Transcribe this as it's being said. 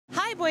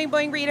Boing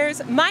Boing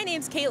readers, my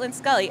name's Caitlin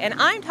Scully and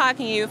I'm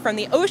talking to you from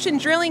the ocean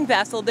drilling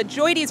vessel, the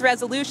Joides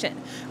Resolution.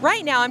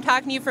 Right now I'm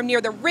talking to you from near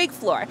the rig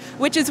floor,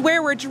 which is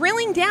where we're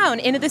drilling down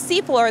into the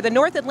seafloor of the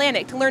North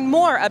Atlantic to learn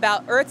more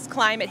about Earth's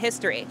climate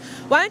history.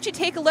 Why don't you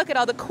take a look at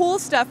all the cool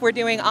stuff we're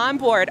doing on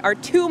board our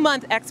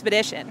 2-month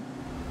expedition.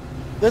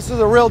 This is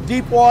a real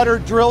deep water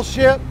drill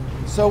ship,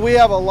 so we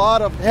have a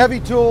lot of heavy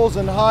tools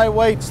and high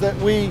weights that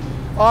we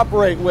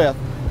operate with.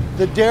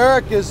 The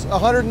derrick is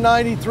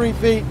 193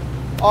 feet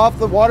off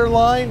the water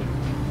line,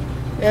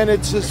 and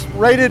it's just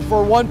rated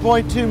for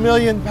 1.2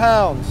 million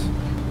pounds.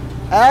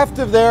 Aft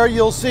of there,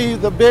 you'll see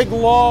the big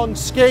long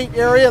skate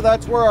area.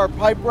 That's where our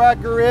pipe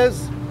racker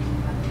is.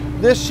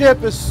 This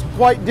ship is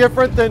quite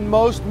different than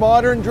most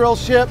modern drill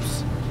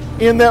ships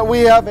in that we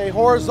have a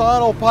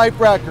horizontal pipe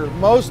racker.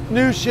 Most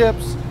new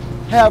ships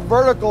have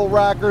vertical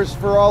rackers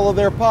for all of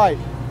their pipe.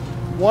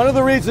 One of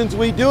the reasons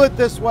we do it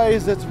this way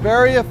is it's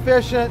very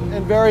efficient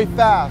and very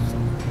fast.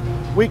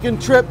 We can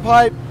trip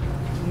pipe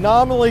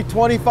nominally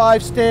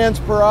 25 stands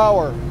per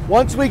hour.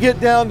 Once we get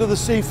down to the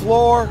sea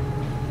floor,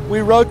 we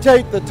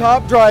rotate the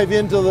top drive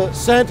into the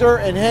center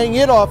and hang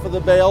it off of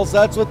the bales.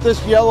 That's what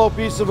this yellow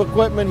piece of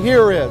equipment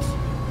here is.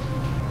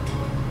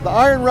 The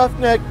iron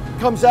roughneck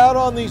comes out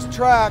on these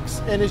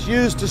tracks and is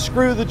used to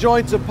screw the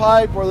joints of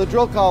pipe or the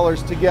drill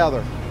collars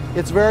together.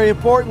 It's very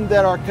important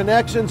that our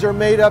connections are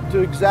made up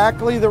to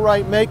exactly the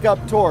right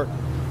makeup torque.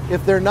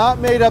 If they're not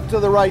made up to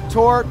the right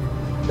torque,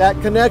 that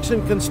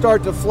connection can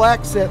start to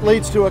flex. It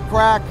leads to a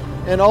crack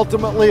and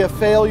ultimately a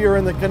failure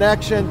in the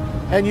connection,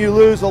 and you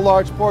lose a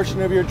large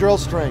portion of your drill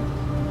string.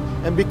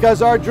 And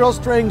because our drill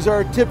strings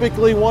are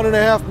typically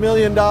 $1.5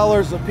 million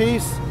a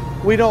piece,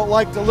 we don't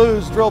like to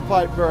lose drill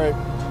pipe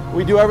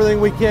we do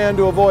everything we can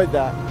to avoid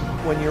that.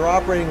 When you're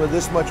operating with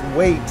this much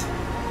weight,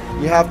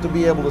 you have to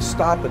be able to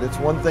stop it. It's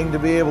one thing to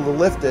be able to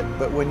lift it,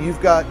 but when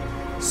you've got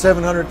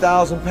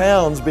 700,000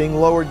 pounds being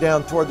lowered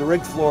down toward the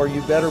rig floor,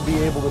 you better be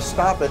able to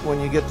stop it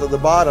when you get to the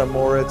bottom,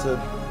 or it's a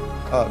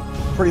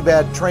pretty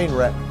bad train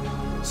wreck.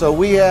 So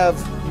we have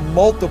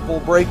multiple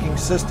braking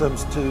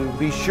systems to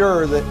be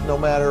sure that no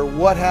matter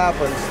what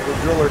happens, the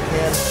driller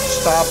can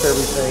stop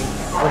everything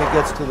when it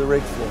gets to the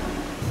rig floor.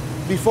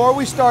 Before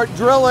we start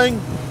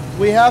drilling,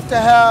 we have to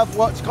have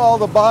what's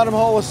called a bottom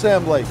hole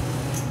assembly.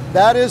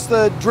 That is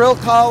the drill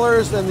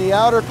collars and the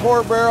outer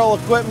core barrel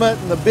equipment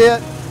and the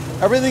bit,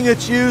 everything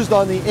that's used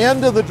on the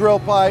end of the drill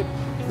pipe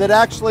that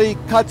actually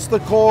cuts the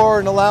core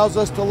and allows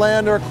us to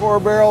land our core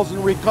barrels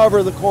and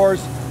recover the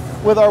cores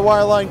with our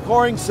wireline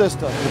coring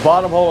system. The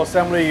bottom hole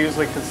assembly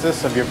usually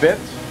consists of your bit.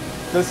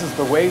 This is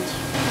the weight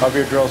of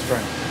your drill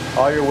string.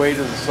 All your weight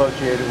is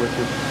associated with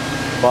your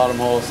bottom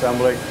hole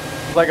assembly.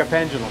 It's like a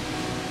pendulum.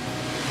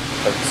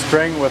 A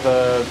string with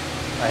a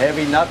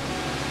heavy nut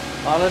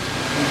on it.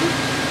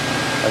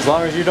 As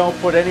long as you don't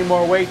put any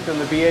more weight than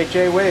the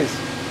BHA weighs,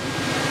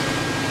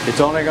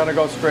 it's only going to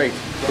go straight.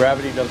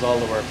 Gravity does all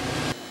the work.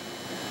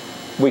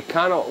 We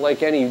cannot,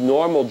 like any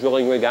normal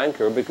drilling rig,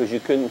 anchor because you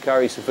couldn't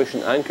carry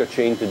sufficient anchor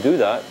chain to do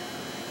that.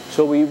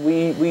 So we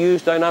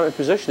use dynamic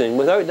positioning.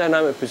 Without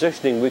dynamic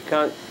positioning, we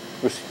can't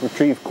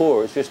retrieve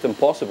core. It's just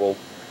impossible.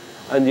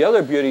 And the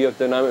other beauty of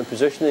dynamic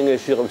positioning,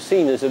 as you'll have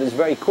seen, is that it's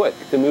very quick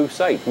to move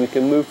site. We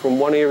can move from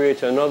one area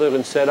to another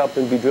and set up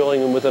and be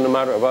drilling within a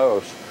matter of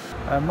hours.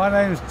 My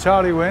name is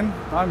Charlie Wynn.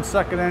 I'm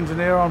second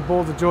engineer on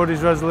board the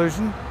Joides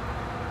Resolution.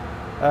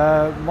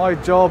 My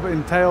job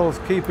entails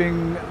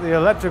keeping the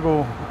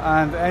electrical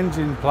and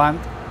engine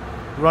plant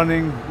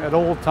running at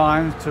all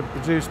times to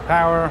produce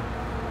power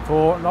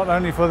for not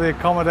only for the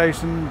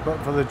accommodation but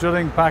for the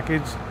drilling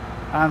package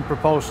and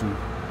propulsion.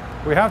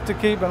 We have to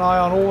keep an eye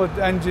on all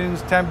the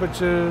engines,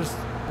 temperatures.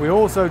 We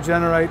also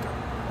generate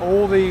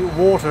all the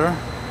water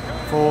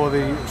for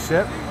the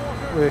ship.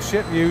 The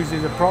ship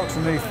uses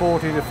approximately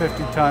 40 to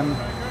 50 tonne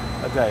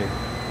a day.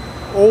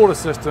 All the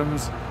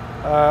systems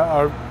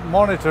are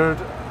monitored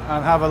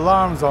and have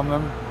alarms on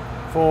them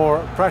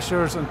for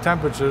pressures and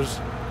temperatures.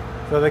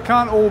 So they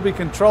can't all be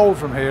controlled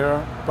from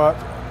here, but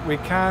we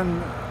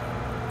can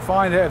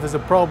find out if there's a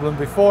problem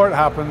before it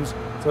happens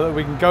so that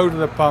we can go to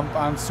the pump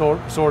and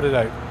sort it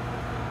out.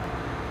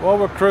 While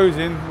we're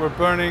cruising, we're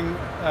burning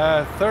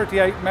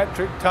 38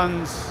 metric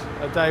tons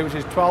a day, which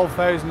is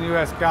 12,000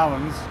 US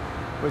gallons,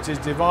 which is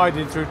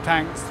divided through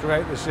tanks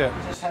throughout the ship.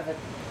 Just have it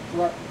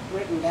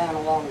written down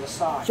along the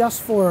side.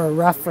 Just for a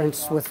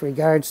reference with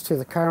regards to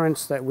the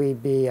currents that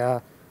we'd be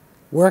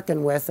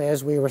working with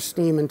as we were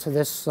steaming to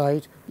this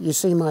site, you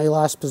see my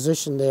last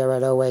position there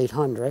at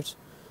 0800,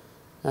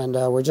 and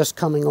we're just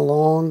coming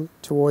along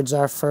towards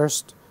our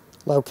first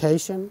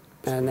location,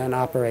 and then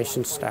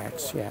operation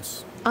starts,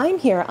 yes. I'm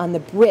here on the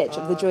bridge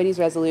of the Joides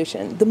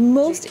Resolution, the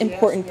most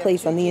important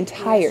place on the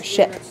entire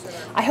ship.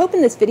 I hope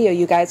in this video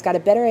you guys got a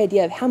better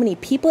idea of how many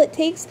people it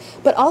takes,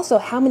 but also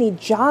how many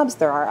jobs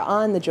there are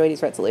on the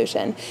Joides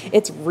Resolution.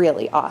 It's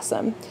really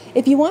awesome.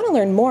 If you want to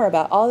learn more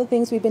about all the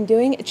things we've been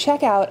doing,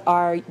 check out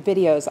our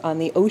videos on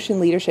the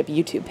Ocean Leadership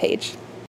YouTube page.